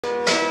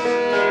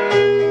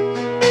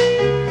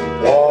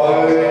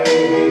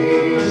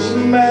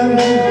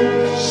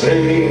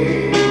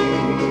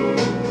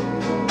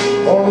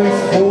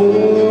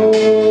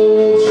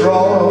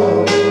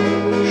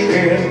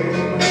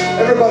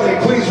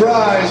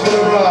for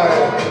the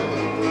bride.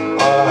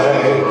 I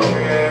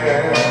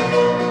can't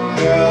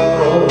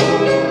help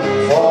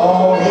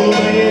falling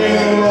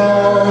in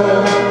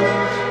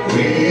love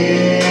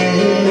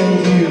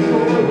with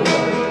you.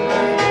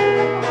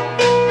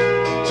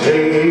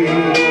 Take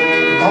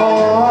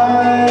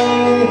my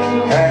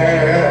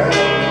hand,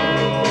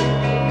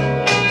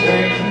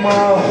 take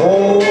my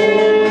whole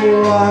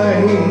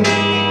life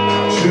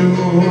too.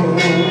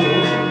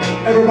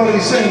 Everybody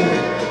sing.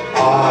 I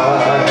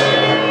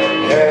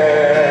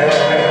can't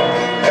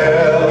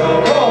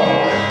help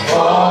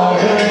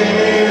falling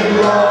in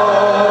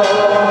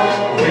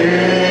love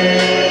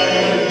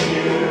with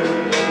you.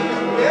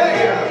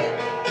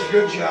 Yeah.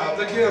 Good job.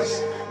 The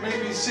gifts may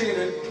be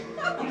seated.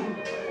 Well,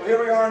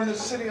 here we are in the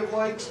city of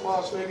lights,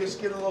 Las Vegas.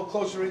 Get a little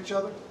closer to each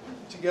other.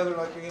 Together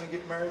like you're going to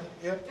get married.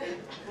 Yep.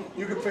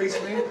 You can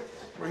face me.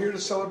 We're here to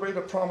celebrate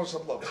a promise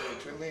of love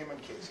between Liam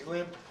and Kasey.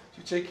 Liam, do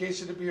you take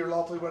Kasey to be your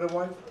lawfully wedded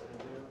wife?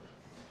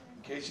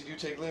 Kasey, do you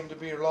take Liam to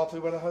be your lawfully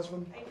wedded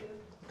husband? I do.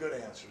 Good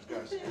answers,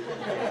 guys.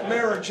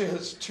 Marriage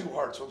is two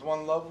hearts with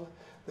one love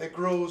that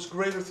grows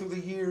greater through the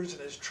years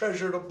and is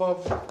treasured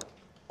above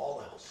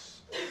all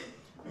else.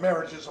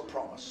 Marriage is a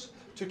promise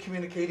to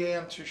communicate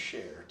and to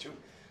share, to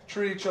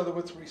treat each other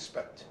with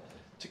respect,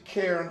 to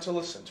care and to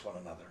listen to one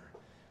another.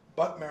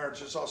 But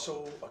marriage is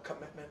also a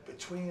commitment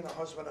between a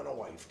husband and a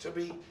wife to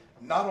be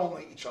not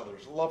only each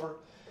other's lover,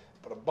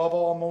 but above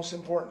all, most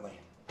importantly,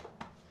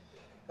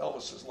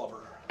 Elvis's lover.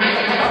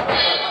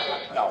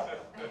 No,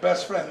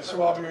 best friends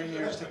through all of your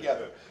years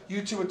together.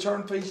 You two would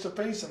turn face to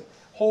face and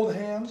hold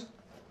hands,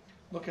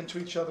 look into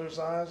each other's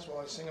eyes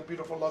while I sing a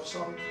beautiful love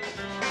song.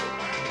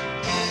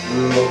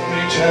 Love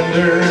me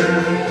tender,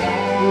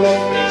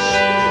 love me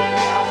sweet,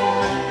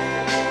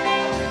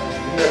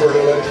 never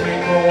let me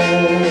go.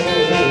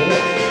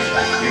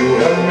 You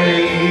have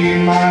made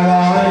my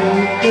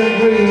life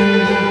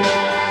complete,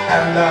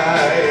 and I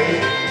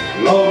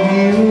love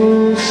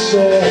you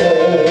so.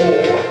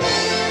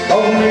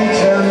 Love me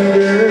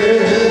tender,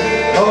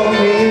 love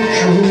me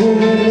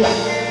true,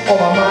 all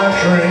of my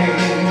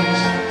dreams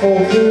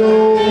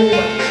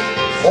fulfilled.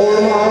 For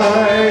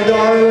my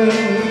darling,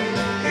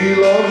 he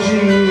loves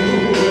you,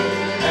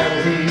 and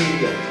he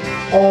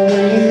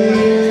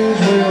always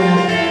will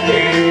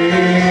be.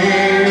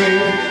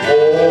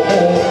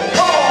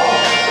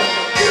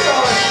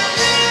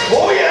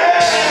 Oh yeah!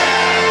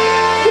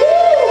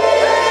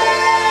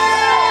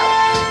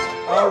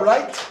 Woo! All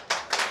right.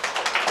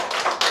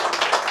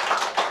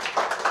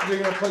 You're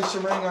going to place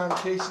your ring on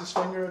Kasey's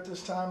finger at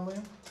this time,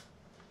 Liam?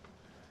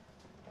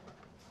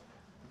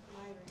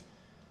 My ring.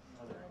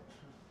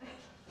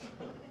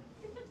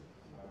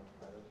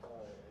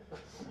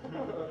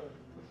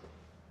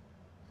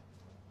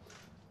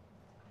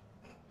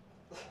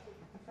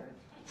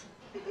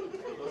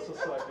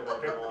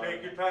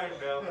 Take your time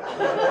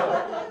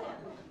now.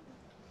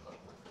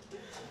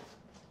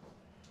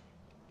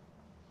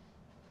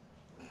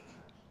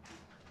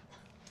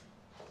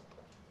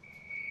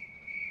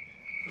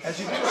 As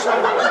you do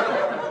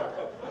so,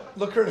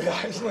 look her in the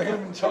eyes,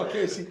 Liam, and tell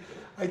Kasey,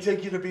 I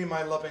take you to be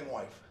my loving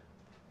wife.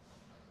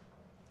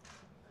 I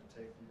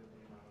take you to be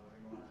my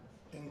loving wife.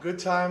 In good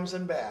times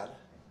and bad. In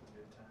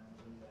good times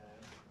and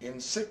bad.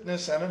 In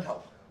sickness and in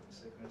health. In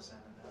sickness and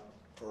in health.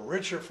 For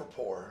rich or for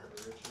poor.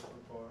 For rich or for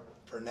poor.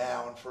 For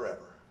now and forever.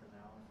 For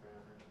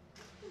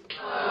now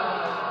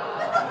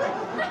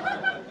and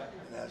forever.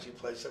 And as you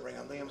place the ring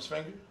on Liam's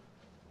finger,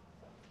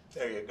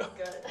 there you go.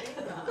 Good.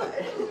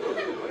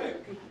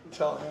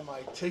 Tell him,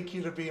 I take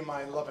you to be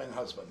my loving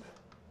husband.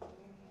 I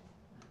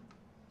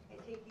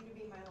take you to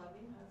be my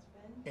loving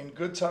husband. In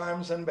good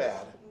times and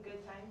bad. In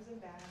good times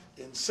and bad.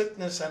 In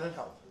sickness and in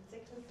health. In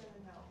sickness and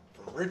in health.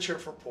 For rich or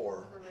for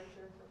poor. For rich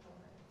or for poor.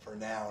 For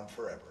now and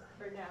forever.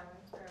 For now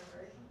and forever.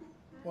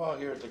 Well,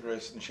 here at the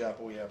Graceland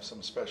Chapel, we have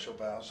some special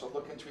vows. So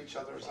look into each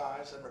other's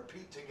eyes and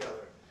repeat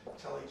together.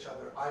 Tell each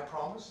other, I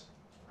promise.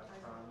 I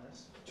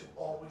promise To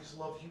always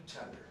love you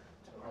tender.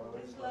 to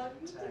always love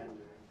you tender.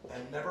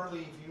 And never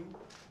leave you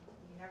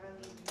Never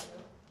leave you.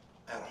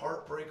 at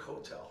Heartbreak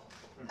Hotel.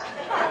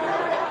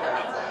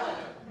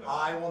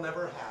 I will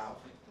never have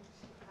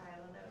I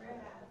will never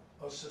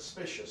have a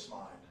suspicious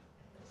mind.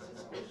 a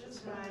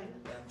suspicious mind.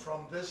 And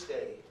from this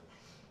day,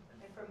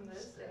 And from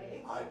this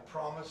day, I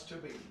promise to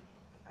be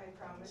I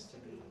promise to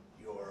be.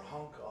 your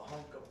hunk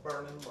of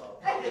burning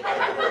love. Burn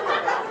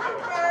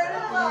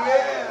love.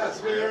 Yes,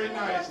 very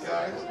nice,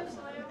 guys.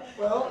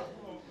 Well,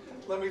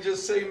 let me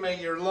just say, may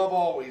your love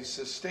always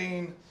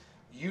sustain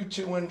you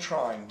two in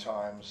trying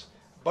times,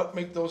 but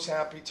make those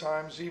happy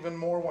times even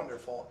more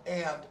wonderful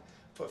and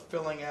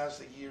fulfilling as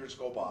the years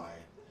go by.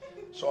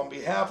 So on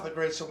behalf of the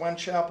Graceland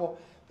Chapel,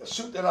 the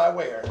suit that I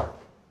wear,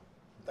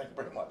 thank you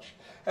very much,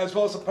 as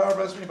well as the power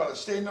blessed me by the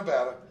state of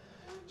Nevada,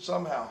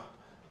 somehow,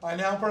 I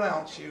now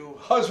pronounce you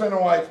husband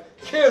and wife.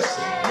 Kiss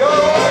your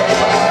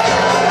wife.